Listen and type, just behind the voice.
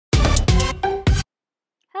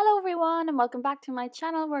Hello everyone and welcome back to my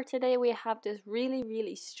channel where today we have this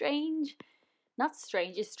really strange, not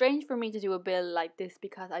strange, it's strange for me to do a build like this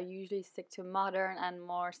because I usually stick to modern and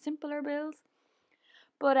more simpler builds.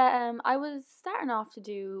 But I was starting off to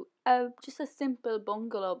do just a simple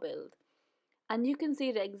bungalow build, and you can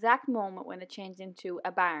see the exact moment when it changed into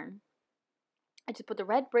a barn. I just put the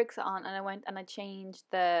red bricks on and I went and I changed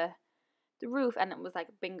the roof and it was like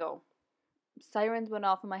bingo. Sirens went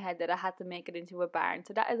off in my head that I had to make it into a barn.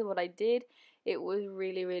 So that is what I did. It was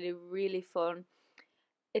really fun.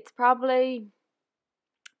 It's probably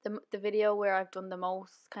the video where I've done the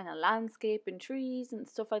most kind of landscape and trees and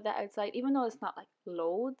stuff like that outside. Even though it's not like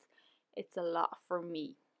loads, it's a lot for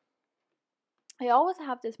me. I always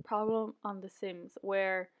have this problem on The Sims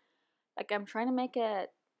where like I'm trying to make a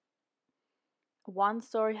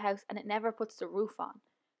one-story house and it never puts the roof on.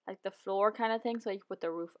 Like the floor kind of thing, so you can put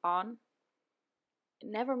the roof on. It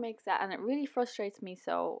never makes that and it really frustrates me.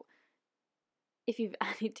 So if you've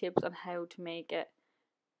any tips on how to make it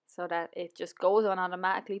so that it just goes on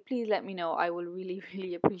automatically, please let me know. I will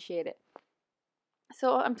really appreciate it.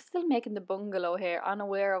 So I'm still making the bungalow here,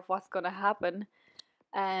 unaware of what's going to happen.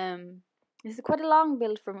 This is quite a long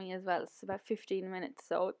build for me as well. It's about 15 minutes,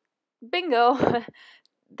 so bingo.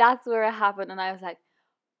 That's where it happened, and I was like,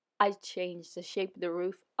 I changed the shape of the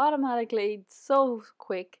roof automatically so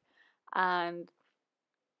quick, and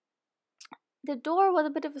the door was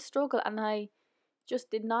a bit of a struggle, and I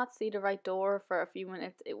just did not see the right door for a few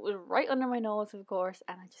minutes. It was right under my nose, of course,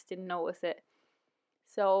 and I just didn't notice it.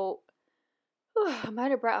 So I'm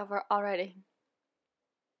out of breath already.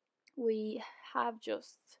 We have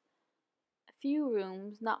just a few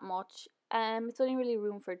rooms, not much. It's only really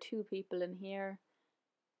room for 2 people in here.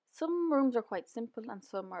 Some rooms are quite simple and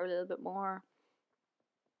some are a little bit more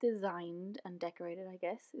designed and decorated, I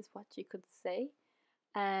guess is what you could say.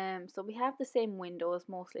 So we have the same windows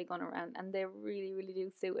mostly going around, and they really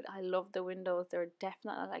do suit it. I love the windows. They're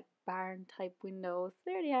definitely like barn type windows.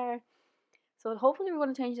 There they are. So hopefully we're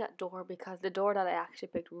going to change that door because the door that I actually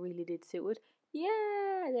picked really did suit it.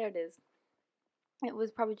 Yeah, there it is. It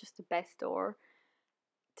was probably just the best door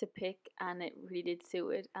to pick and it really did suit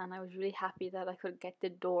it, and I was really happy that I could get the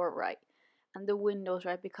door right and the windows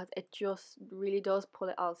right because it just really does pull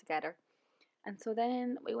it all together. And so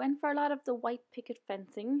then we went for a lot of the white picket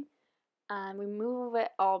fencing and we move it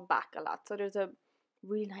all back a lot. So there's a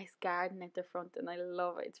really nice garden at the front and I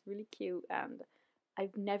love it. It's really cute and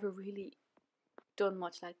I've never really done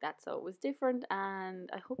much like that. So it was different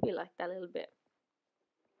and I hope you like that a little bit.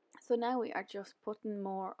 So now we are just putting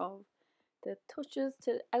more of the touches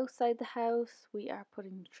to outside the house. We are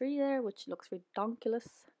putting a tree there which looks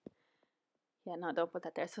redonkulous. Yeah, no, don't put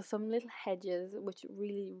that there. So some little hedges, which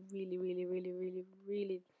really,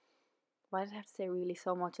 why did I have to say really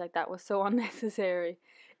so much like that? Was so unnecessary.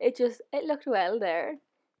 It looked well there.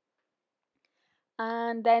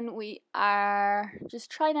 And then we are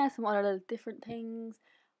just trying out some other little different things.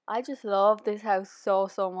 I just love this house so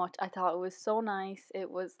much. I thought it was so nice.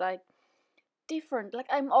 It was like different.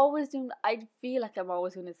 Like I feel like I'm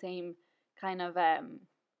always doing the same kind of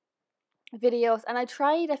videos, and I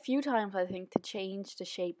tried a few times I think to change the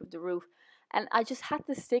shape of the roof, and I just had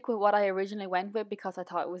to stick with what I originally went with because I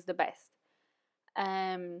thought it was the best.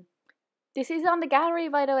 This is on the gallery,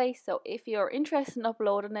 by the way, so if you're interested in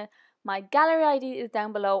uploading it, my gallery ID is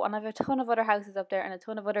down below, and I have a ton of other houses up there and a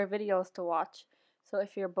ton of other videos to watch. So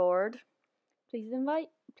if you're bored, please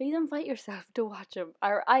invite yourself to watch them,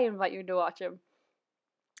 or I invite you to watch them.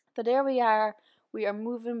 So there we are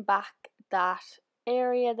moving back that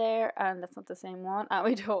area there, and that's not the same one, and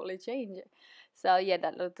we totally change it. So yeah,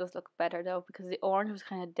 that does look better though, because the orange was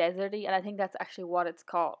kind of deserty, and I think that's actually what it's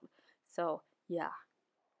called. So yeah.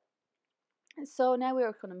 So now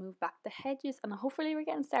we're going to move back the hedges, and hopefully we're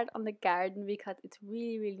getting started on the garden because it's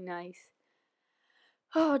really nice.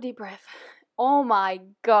 Oh, deep breath. Oh my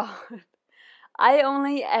god. I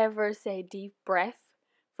only ever say deep breath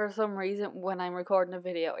for some reason when I'm recording a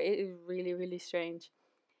video. It is really strange.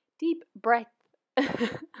 Deep breath.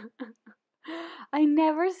 I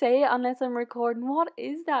never say it unless I'm recording. What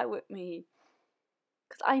is that with me?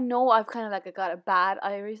 Because I know I've kind of like got a bad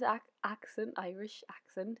Irish accent,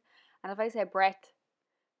 and if I say breath,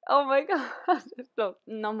 oh my god,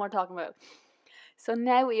 no more talking about it. So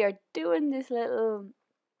now we are doing this little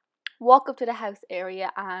walk up to the house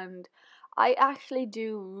area, and I actually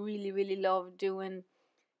do really love doing,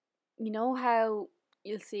 you know how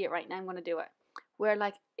you'll see it right now, I'm going to do it, where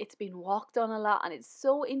like it's been walked on a lot, and it's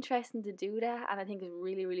so interesting to do that, and I think it's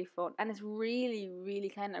really fun, and it's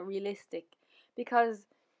really kind of realistic because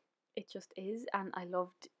it just is, and I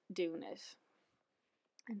loved doing it.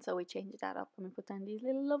 And so we changed that up and we put down these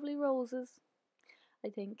little lovely roses, I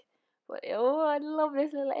think. But oh, I love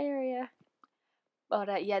this little area.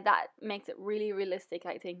 But yeah, that makes it really realistic,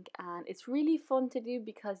 I think, and it's really fun to do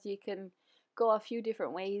because you can go a few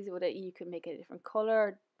different ways with it. You can make it a different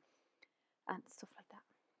color and stuff like that.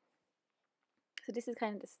 So this is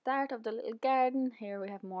kind of the start of the little garden. Here we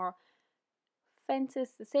have more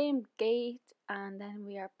fences, the same gate, and then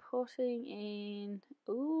we are putting in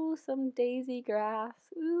some daisy grass.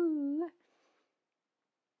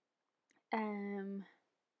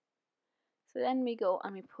 So then we go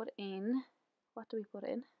and we put in, what do we put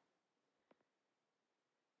in?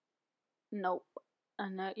 Nope.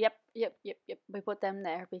 Yep. We put them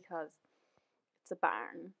there because it's a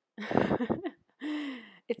barn.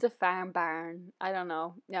 It's a farm barn. I don't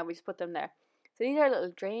know. Yeah, we just put them there. So these are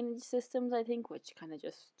little drainage systems, I think, which kind of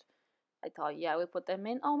just, I thought, yeah, we put them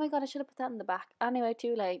in. Oh my god, I should have put that in the back. Anyway,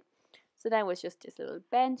 too late. So now it's just this little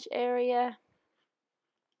bench area.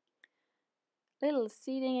 Little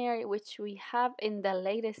seating area, which we have in the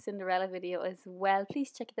latest Cinderella video as well.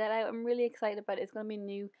 Please check that out. I'm really excited about it. It's going to be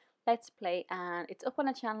new Let's Play, and it's up on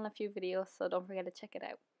the channel, a few videos, so don't forget to check it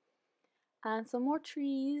out. And some more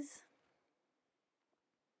trees.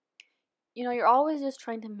 You know, you're always just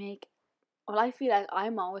trying to make, well, I feel like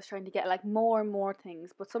I'm always trying to get like more and more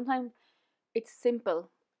things, but sometimes it's simple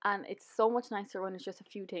and it's so much nicer when it's just a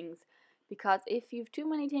few things, because if you've too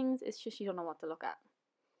many things, it's just you don't know what to look at.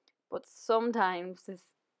 But sometimes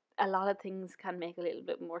a lot of things can make a little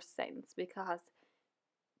bit more sense, because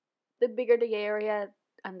the bigger the area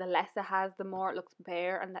and the less it has, the more it looks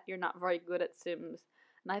bare and that you're not very good at Sims.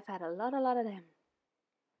 And I've had a lot of them.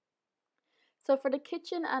 So for the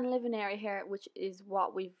kitchen and living area here, which is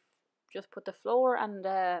what we've just put the floor and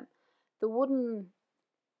the wooden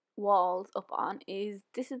walls up on,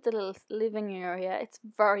 this is the little living area. It's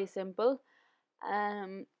very simple.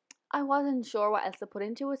 I wasn't sure what else to put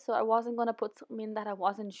into it, so I wasn't going to put something in that I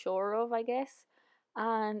wasn't sure of, I guess.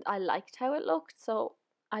 And I liked how it looked, so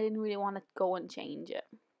I didn't really want to go and change it.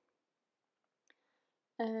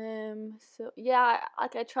 So yeah, I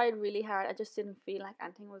tried really hard. I just didn't feel like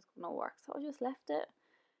anything was gonna work, so I just left it.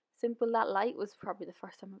 Simple. That light was probably the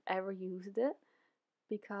first time I've ever used it,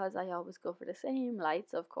 because I always go for the same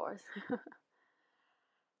lights, of course.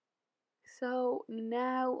 So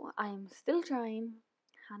now I'm still trying.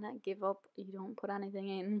 Hannah, give up. You don't put anything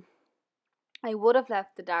in. I would have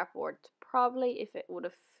left the dartboard probably if it would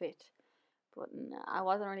have fit, but no, I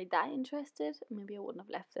wasn't really that interested. Maybe I wouldn't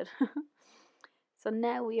have left it. So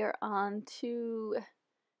now we are on to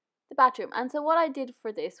the bathroom. And so what I did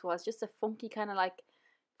for this was just a funky kind of like,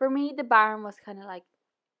 for me the barn was kind of like,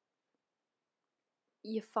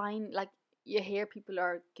 you find like, you hear people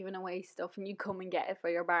are giving away stuff and you come and get it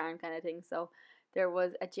for your barn kind of thing. So there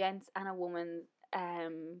was a gents and a woman's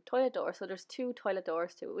toilet door. So there's two toilet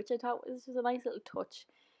doors to it, which I thought was just a nice little touch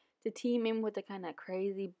to team in with the kind of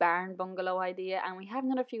crazy barn bungalow idea. And we have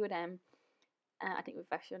another few of them. I think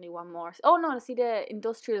we've actually only one more. Oh no, see the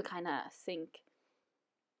industrial kind of sink.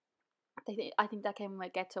 I think that came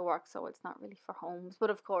with Get to Work, so it's not really for homes. But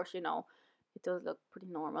of course, you know, it does look pretty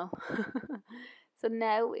normal. So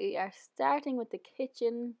now we are starting with the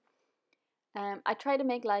kitchen. I try to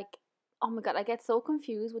make like, oh my god, I get so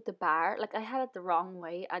confused with the bar. Like I had it the wrong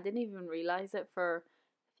way. I didn't even realize it for a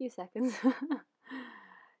few seconds.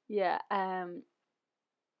 Yeah, I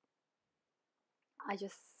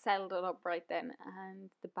just settled it up right then, and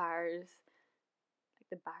the bars, like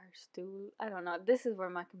the bar stool, I don't know. This is where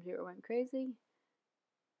my computer went crazy.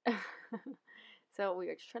 So we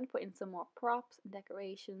were just trying to put in some more props and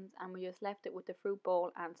decorations, and we just left it with the fruit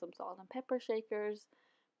bowl and some salt and pepper shakers,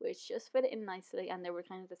 which just fit in nicely, and they were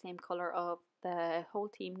kind of the same color of the whole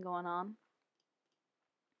theme going on.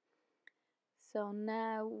 So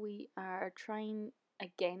now we are trying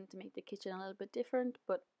again to make the kitchen a little bit different,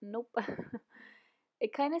 but nope.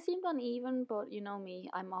 It kind of seemed uneven, but you know me,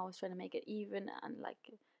 I'm always trying to make it even and like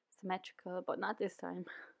symmetrical, but not this time.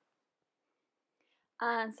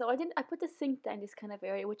 And so I put the sink down this kind of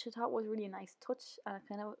area, which I thought was really a nice touch, and it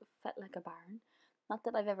kind of felt like a barn. Not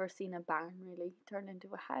that I've ever seen a barn really turned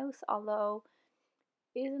into a house, although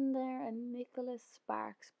isn't there a Nicholas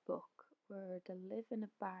Sparks book where they live in a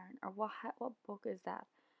barn, or what book is that?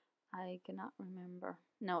 I cannot remember.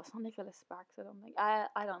 No, it's not Nicholas Sparks, I don't think. I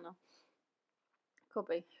don't know. Could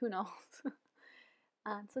be, who knows.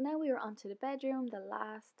 And so now we are onto the bedroom, the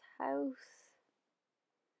last room.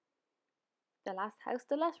 I'm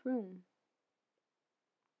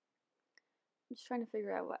just trying to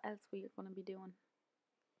figure out what else we're going to be doing.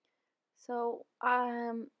 So,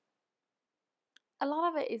 a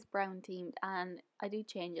lot of it is brown themed, and I do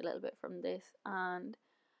change a little bit from this, and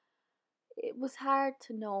it was hard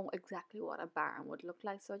to know exactly what a barn would look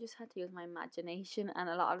like, so I just had to use my imagination, and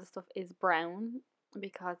a lot of the stuff is brown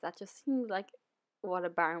because that just seems like what a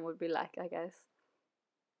barn would be like, I guess.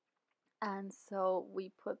 And so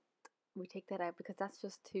we take that out because that's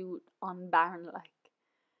just too unbarn like.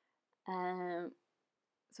 Um,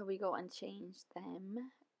 so we go and change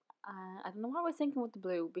them. I don't know what I was thinking with the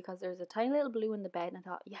blue because there's a tiny little blue in the bed, and I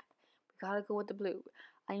thought, yep, we gotta go with the blue.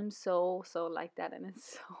 I am so like that, and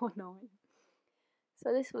it's so annoying.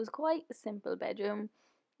 So this was quite a simple bedroom,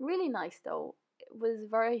 really nice though. It was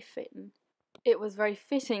very fitting. It was very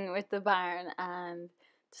fitting with the barn, and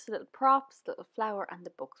just little props, little flower, and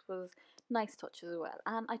the books was nice touch as well.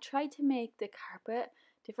 And I tried to make the carpet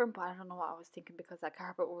different, but I don't know what I was thinking because that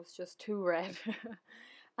carpet was just too red.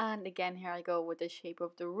 And again, here I go with the shape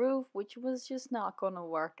of the roof, which was just not gonna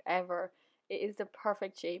work ever. It is the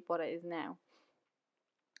perfect shape what it is now.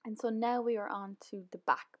 And so now we are on to the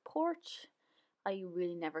back porch. I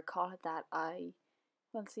really never call it that.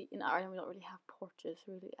 Well, see, in Ireland we don't really have porches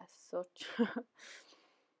really as such.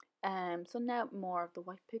 So now more of the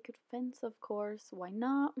white picket fence, of course. Why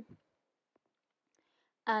not?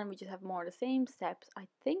 And we just have more of the same steps. I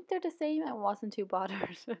think they're the same. I wasn't too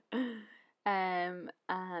bothered. And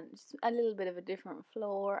just a little bit of a different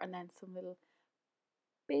floor, and then some little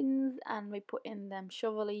bins, and we put in them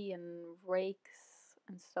shovelly and rakes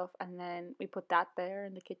and stuff, and then we put that there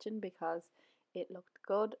in the kitchen because it looked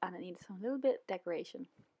good and it needed some little bit decoration.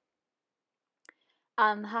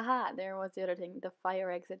 And haha, there was the other thing, the fire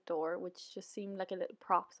exit door, which just seemed like a little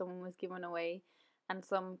prop someone was giving away. And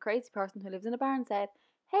some crazy person who lives in a barn said,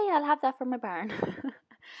 "Hey, I'll have that for my barn."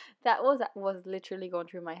 That was literally going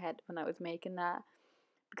through my head when I was making that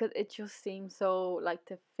because it just seemed so like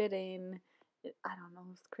to fit in. I don't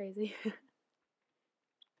know, it's crazy.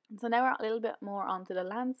 And so now we're a little bit more onto the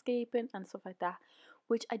landscaping and stuff like that,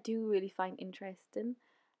 which I do really find interesting.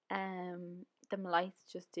 Them lights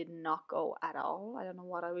just did not go at all. I don't know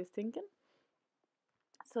what I was thinking.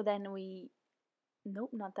 So then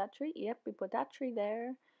nope, not that tree. Yep, we put that tree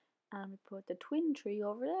there, and we put the twin tree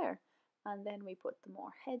over there, and then we put the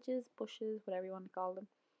more hedges, bushes, whatever you want to call them,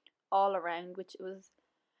 all around, which was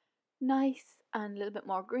nice and a little bit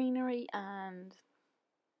more greenery. And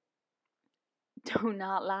do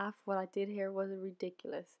not laugh, what I did here was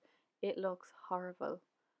ridiculous. It looks horrible.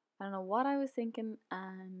 I don't know what I was thinking,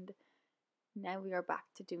 and now we are back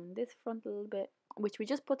to doing this front a little bit, which we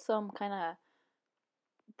just put some kind of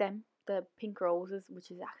the pink roses, which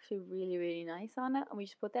is actually really nice on it, and we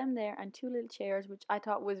just put them there, and two little chairs, which I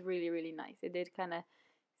thought was really nice. It did kind of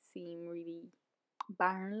seem really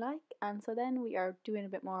barn like, and so then we are doing a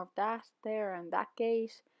bit more of that there and that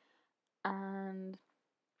gate, and a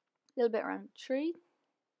little bit around the tree.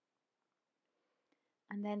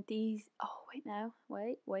 And then these, oh wait now,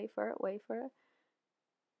 wait for it.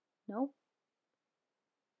 Nope,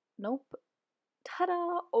 nope.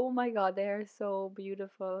 Ta-da! Oh my god, they are so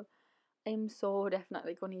beautiful. I'm so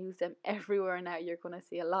definitely going to use them everywhere now. You're going to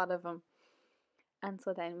see a lot of them. And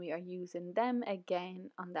so then we are using them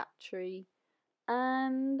again on that tree.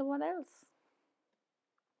 And what else?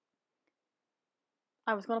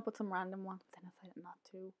 I was going to put some random ones, but then I decided not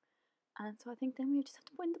to. And so I think then we just have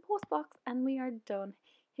to put in the post box and we are done.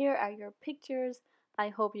 Here are your pictures. I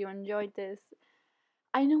hope you enjoyed this.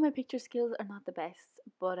 I know my picture skills are not the best,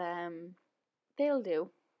 but they'll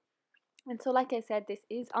do. And so like I said, this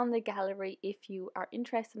is on the gallery if you are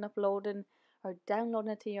interested in uploading or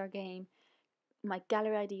downloading it to your game. My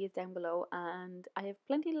gallery ID is down below, and I have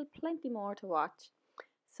plenty more to watch.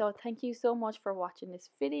 So thank you so much for watching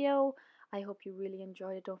this video. I hope you really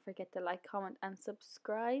enjoyed it. Don't forget to like, comment and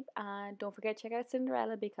subscribe, and don't forget to check out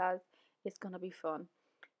Cinderella because it's gonna be fun.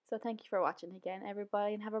 So thank you for watching again,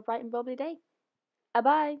 everybody, and have a bright and bubbly day. Bye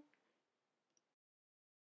bye.